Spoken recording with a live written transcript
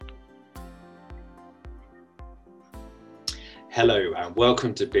Hello and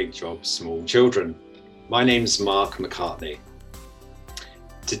welcome to Big Jobs, Small Children. My name's Mark McCartney.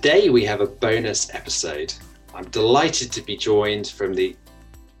 Today we have a bonus episode. I'm delighted to be joined from the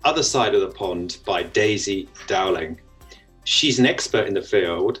other side of the pond by Daisy Dowling. She's an expert in the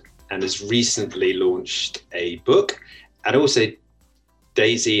field and has recently launched a book. And also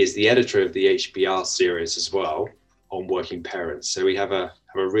Daisy is the editor of the HBR series as well on working parents. So we have a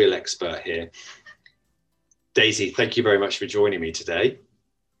real expert here. Daisy, thank you very much for joining me today.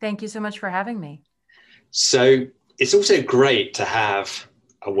 Thank you so much for having me. So it's also great to have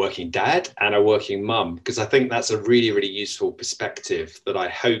a working dad and a working mum, because I think that's a really, really useful perspective that I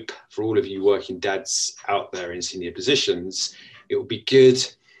hope for all of you working dads out there in senior positions, it will be good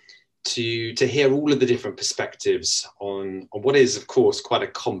to hear all of the different perspectives on what is, of course, quite a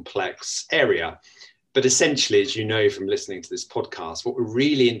complex area. But essentially, as you know from listening to this podcast, what we're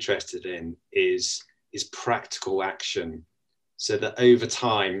really interested in is practical action, so that over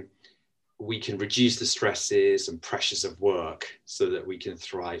time we can reduce the stresses and pressures of work so that we can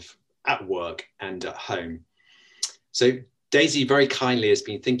thrive at work and at home. So Daisy very kindly has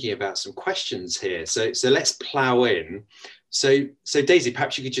been thinking about some questions here. So let's plow in. So Daisy,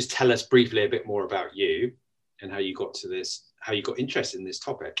 perhaps you could just tell us briefly a bit more about you and how you got to this, how you got interested in this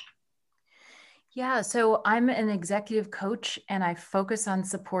topic. Yeah, so I'm an executive coach and I focus on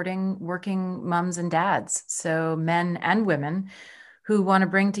supporting working moms and dads, so men and women who want to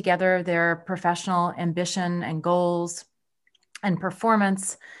bring together their professional ambition and goals and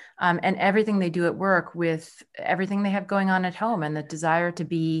performance and everything they do at work with everything they have going on at home and the desire to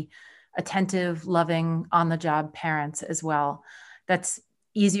be attentive, loving, on-the-job parents as well. That's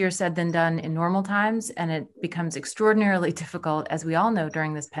easier said than done in normal times, and it becomes extraordinarily difficult, as we all know,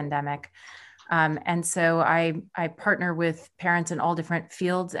 during this pandemic. And so I partner with parents in all different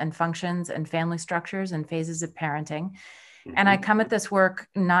fields and functions and family structures and phases of parenting. Mm-hmm. And I come at this work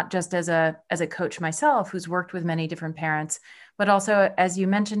not just as a coach myself, who's worked with many different parents, but also, as you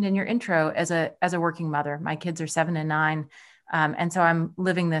mentioned in your intro, as a working mother. My kids are 7 and 9. And so I'm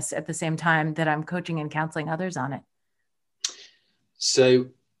living this at the same time that I'm coaching and counseling others on it. So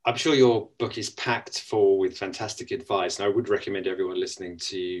I'm sure your book is packed full with fantastic advice. And I would recommend everyone listening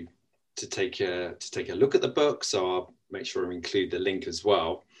to take a look at the book. So I'll make sure I include the link as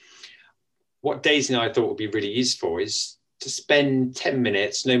well. What Daisy and I thought would be really useful is to spend 10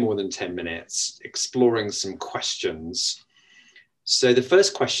 minutes, no more than 10 minutes, exploring some questions. So the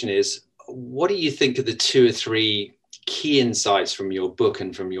first question is, what do you think are the 2 or 3 key insights from your book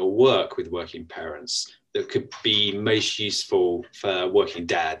and from your work with working parents that could be most useful for working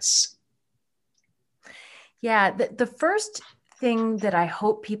dads? Yeah, the first thing that I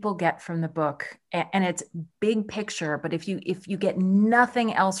hope people get from the book, and it's big picture, but if you get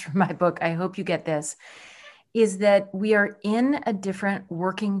nothing else from my book, I hope you get this, is that we are in a different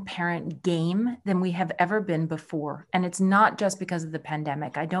working parent game than we have ever been before. And it's not just because of the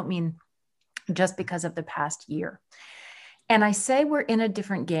pandemic. I don't mean just because of the past year. And I say we're in a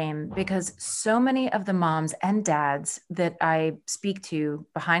different game because so many of the moms and dads that I speak to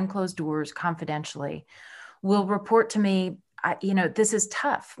behind closed doors confidentially will report to me, this is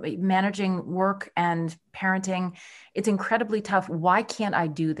tough. Managing work and parenting, it's incredibly tough. Why can't I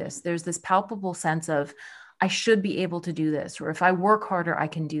do this? There's this palpable sense of, I should be able to do this, or if I work harder, I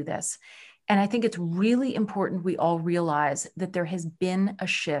can do this. And I think it's really important we all realize that there has been a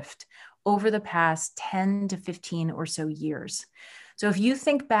shift over the past 10 to 15 or so years. So if you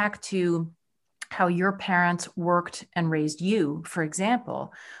think back to how your parents worked and raised you, for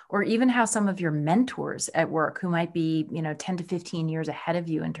example, or even how some of your mentors at work who might be, 10 to 15 years ahead of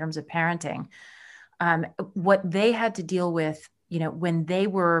you in terms of parenting, what they had to deal with, when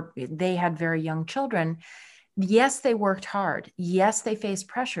they had very young children. Yes, they worked hard. Yes, they faced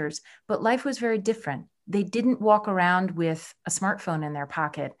pressures, but life was very different. They didn't walk around with a smartphone in their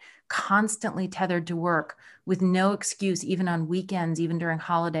pocket, constantly tethered to work with no excuse, even on weekends, even during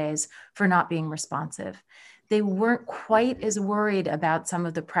holidays, for not being responsive. They weren't quite as worried about some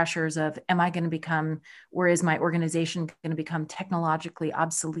of the pressures of, am I going to become, or is my organization going to become technologically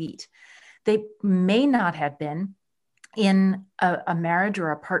obsolete? They may not have been in a marriage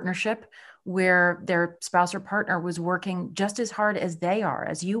or a partnership where their spouse or partner was working just as hard as they are,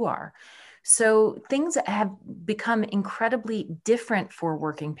 as you are. So things have become incredibly different for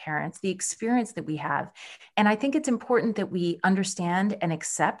working parents, the experience that we have. And I think it's important that we understand and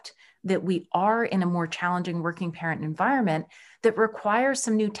accept that we are in a more challenging working parent environment that requires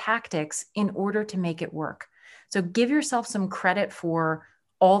some new tactics in order to make it work. So give yourself some credit for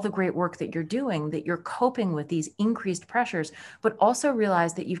all the great work that you're doing, that you're coping with these increased pressures, but also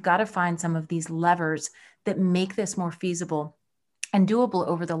realize that you've got to find some of these levers that make this more feasible and doable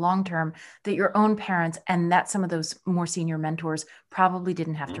over the long term that your own parents and that some of those more senior mentors probably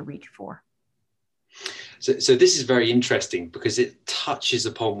didn't have to reach for. So this is very interesting because it touches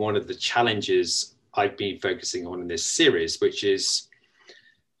upon one of the challenges I've been focusing on in this series, which is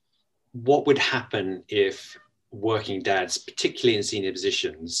what would happen if working dads, particularly in senior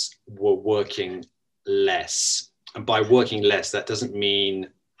positions, were working less. And by working less, that doesn't mean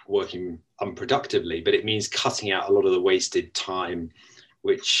working unproductively, but it means cutting out a lot of the wasted time,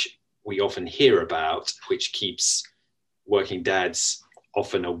 which we often hear about, which keeps working dads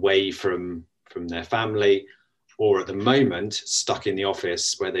often away from their family, or at the moment stuck in the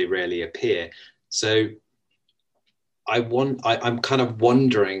office where they rarely appear. So I'm kind of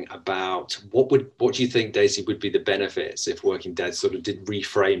wondering about what do you think, Daisy, would be the benefits if working dads sort of did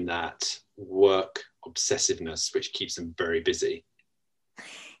reframe that work obsessiveness, which keeps them very busy?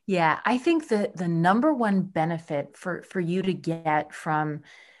 Yeah, I think that the number one benefit for you to get from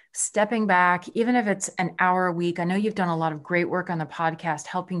stepping back, even if it's an hour a week, I know you've done a lot of great work on the podcast,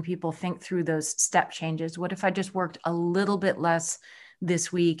 helping people think through those step changes. What if I just worked a little bit less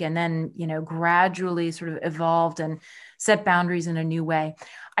this week and then, gradually sort of evolved and set boundaries in a new way?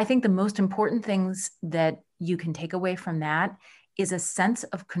 I think the most important things that you can take away from that is a sense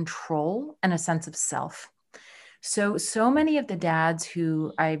of control and a sense of self. So many of the dads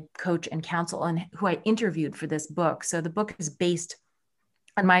who I coach and counsel and who I interviewed for this book. So the book is based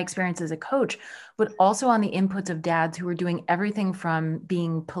on my experience as a coach, but also on the inputs of dads who were doing everything from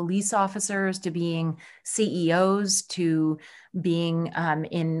being police officers to being CEOs to being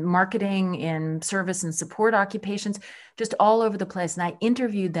in marketing, in service and support occupations, just all over the place. And I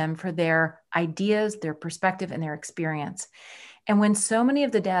interviewed them for their ideas, their perspective, and their experience. And when so many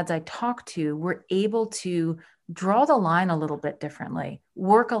of the dads I talked to were able to draw the line a little bit differently,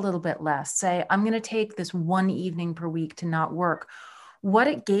 work a little bit less, say, I'm going to take this one evening per week to not work. What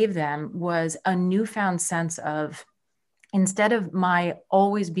it gave them was a newfound sense of, instead of my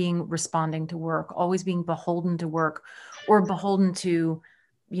always being responding to work, always being beholden to work, or beholden to,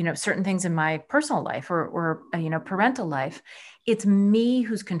 certain things in my personal life or parental life, it's me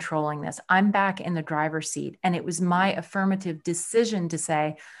who's controlling this. I'm back in the driver's seat. And it was my affirmative decision to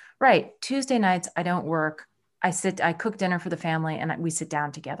say, right, Tuesday nights, I don't work. I cook dinner for the family and we sit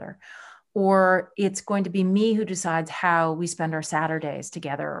down together. Or it's going to be me who decides how we spend our Saturdays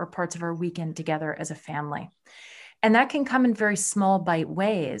together or parts of our weekend together as a family. And that can come in very small bite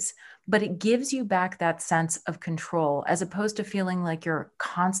ways, but it gives you back that sense of control as opposed to feeling like you're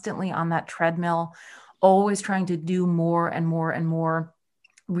constantly on that treadmill, always trying to do more and more and more,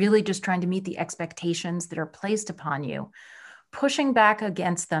 really just trying to meet the expectations that are placed upon you, pushing back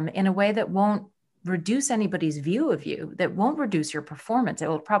against them in a way that won't reduce anybody's view of you, that won't reduce your performance. It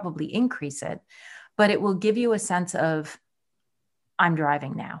will probably increase it, but it will give you a sense of, I'm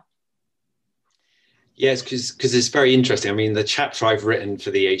driving now. Yes, because it's very interesting. I mean, the chapter I've written for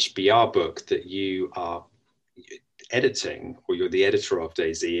the HBR book that you are editing, or you're the editor of,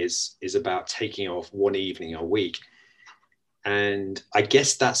 Daisy, is about taking off one evening a week. And I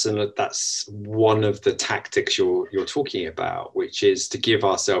guess that's one of the tactics you're talking about, which is to give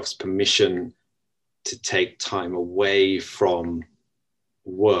ourselves permission to take time away from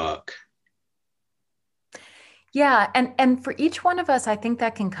work. Yeah. And for each one of us, I think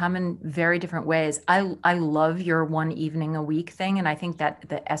that can come in very different ways. I love your one evening a week thing. And I think that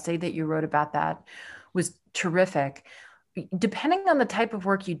the essay that you wrote about that was terrific. Depending on the type of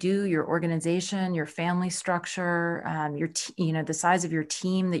work you do, your organization, your family structure, the size of your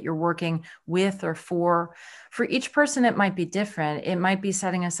team that you're working with or for each person, it might be different. It might be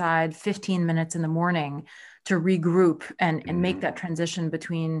setting aside 15 minutes in the morning to regroup and make that transition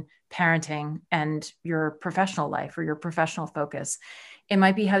between parenting and your professional life or your professional focus. It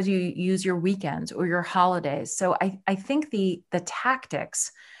might be how you use your weekends or your holidays. So I think the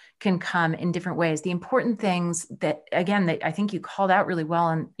tactics can come in different ways. The important things that I think you called out really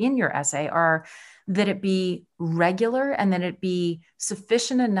well in your essay are that it be regular and that it be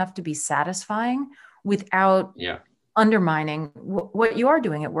sufficient enough to be satisfying without undermining what you are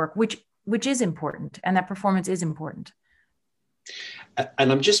doing at work, which is important, and that performance is important.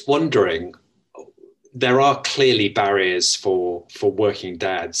 And I'm just wondering, there are clearly barriers for working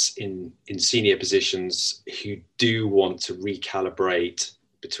dads in senior positions who do want to recalibrate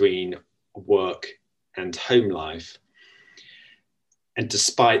between work and home life. And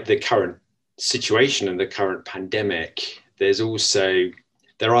despite the current situation and the current pandemic,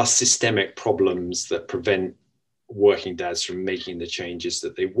 there are systemic problems that prevent working dads from making the changes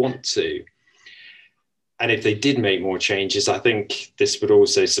that they want to. And if they did make more changes, I think this would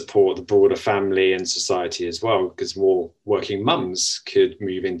also support the broader family and society as well, because more working mums could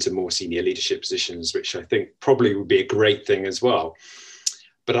move into more senior leadership positions, which I think probably would be a great thing as well.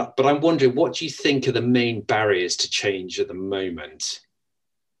 But I'm wondering, what do you think are the main barriers to change at the moment?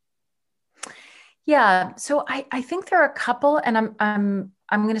 Yeah, so I think there are a couple, and I'm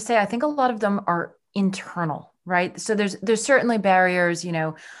going to say I think a lot of them are internal, right? So there's certainly barriers,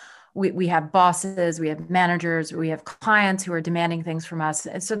 we have bosses, we have managers, we have clients who are demanding things from us.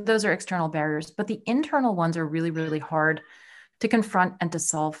 And so those are external barriers, but the internal ones are really, really hard to confront and to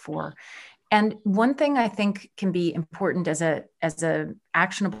solve for. And one thing I think can be important as a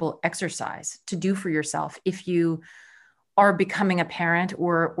actionable exercise to do for yourself if you are becoming a parent,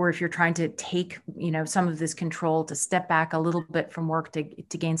 or if you're trying to take, some of this control, to step back a little bit from work to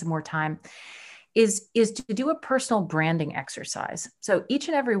gain some more time, is to do a personal branding exercise. So each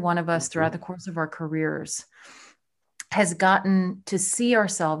and every one of us throughout the course of our careers has gotten to see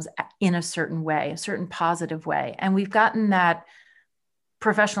ourselves in a certain way, a certain positive way. And we've gotten that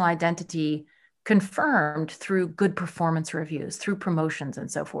professional identity confirmed through good performance reviews, through promotions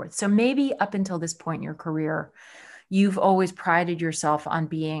and so forth. So maybe up until this point in your career, you've always prided yourself on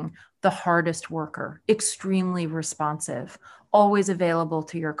being the hardest worker, extremely responsive, always available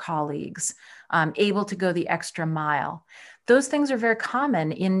to your colleagues, able to go the extra mile. Those things are very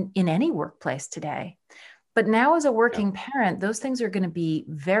common in any workplace today. But now as a working parent, those things are going to be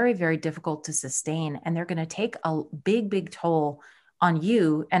very, very difficult to sustain. And they're going to take a big, big toll on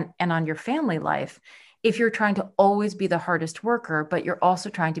you and on your family life if you're trying to always be the hardest worker, but you're also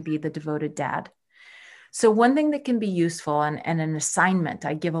trying to be the devoted dad. So one thing that can be useful, and an assignment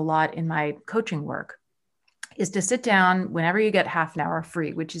I give a lot in my coaching work, is to sit down whenever you get half an hour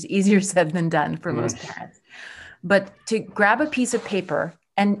free, which is easier said than done for most parents, but to grab a piece of paper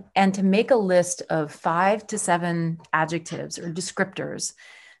and to make a list of 5 to 7 adjectives or descriptors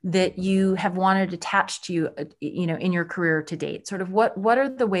that you have wanted attached to you, in your career to date. Sort of what are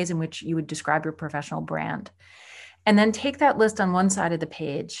the ways in which you would describe your professional brand? And then take that list on one side of the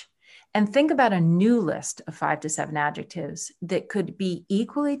page and think about a new list of 5 to 7 adjectives that could be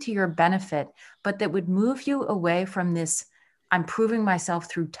equally to your benefit, but that would move you away from this I'm proving myself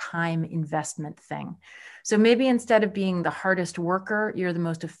through time investment thing. So maybe instead of being the hardest worker, you're the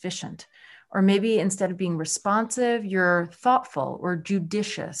most efficient. Or maybe instead of being responsive, you're thoughtful or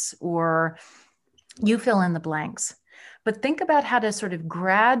judicious, or you fill in the blanks. But think about how to sort of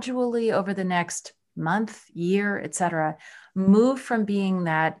gradually over the next month, year, et cetera, move from being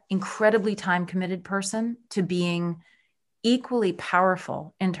that incredibly time committed person to being equally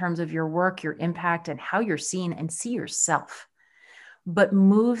powerful in terms of your work, your impact, and how you're seen and see yourself. But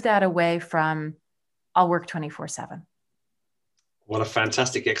move that away from, I'll work 24/7. What a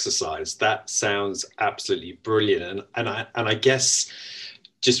fantastic exercise. That sounds absolutely brilliant. And I guess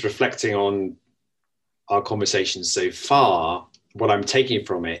just reflecting on our conversation so far, what I'm taking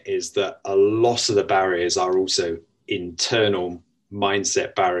from it is that a lot of the barriers are also internal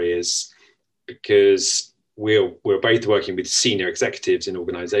mindset barriers, because we're both working with senior executives in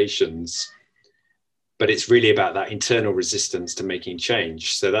organizations, but it's really about that internal resistance to making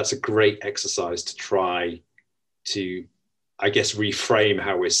change. So that's a great exercise to try to, I guess, reframe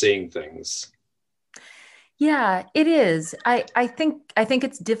how we're seeing things. Yeah, it is. I think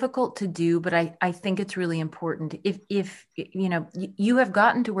it's difficult to do, but I think it's really important. If you have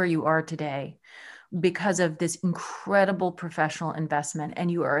gotten to where you are today because of this incredible professional investment,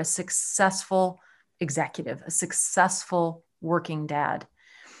 and you are a successful executive, a successful working dad.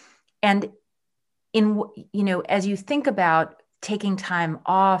 And as you think about taking time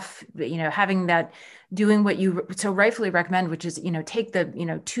off, having that, doing what you so rightfully recommend, which is, take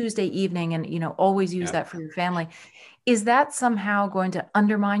the, Tuesday evening and, always use that for your family. Is that somehow going to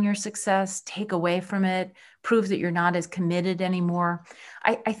undermine your success, take away from it, prove that you're not as committed anymore?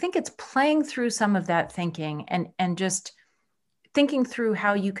 I think it's playing through some of that thinking and just thinking through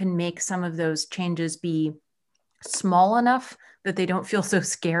how you can make some of those changes be small enough that they don't feel so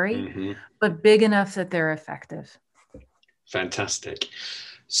scary, but big enough that they're effective. Fantastic.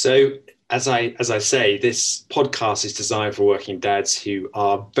 So as I say, this podcast is designed for working dads who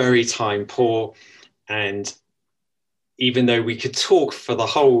are very time poor. And even though we could talk for the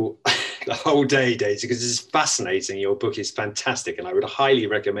whole day, Daisy, because this is fascinating, your book is fantastic and I would highly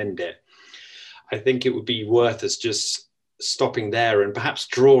recommend it. I think it would be worth us just stopping there and perhaps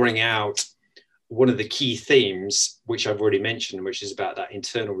drawing out one of the key themes, which I've already mentioned, which is about that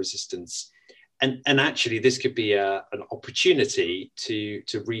internal resistance. And actually, this could be an opportunity to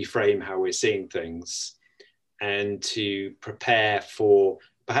reframe how we're seeing things and to prepare for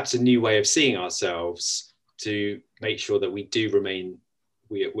perhaps a new way of seeing ourselves to make sure that we do remain,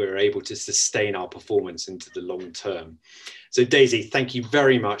 we're able to sustain our performance into the long term. So Daisy, thank you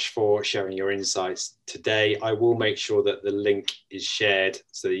very much for sharing your insights today. I will make sure that the link is shared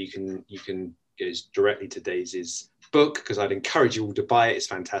so that you can go directly to Daisy's book, because I'd encourage you all to buy it. It's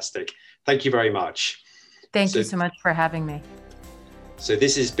fantastic. Thank you very much. Thank you so much for having me. So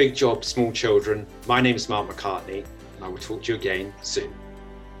this is Big Job, Small Children. My name is Mark McCartney, and I will talk to you again soon.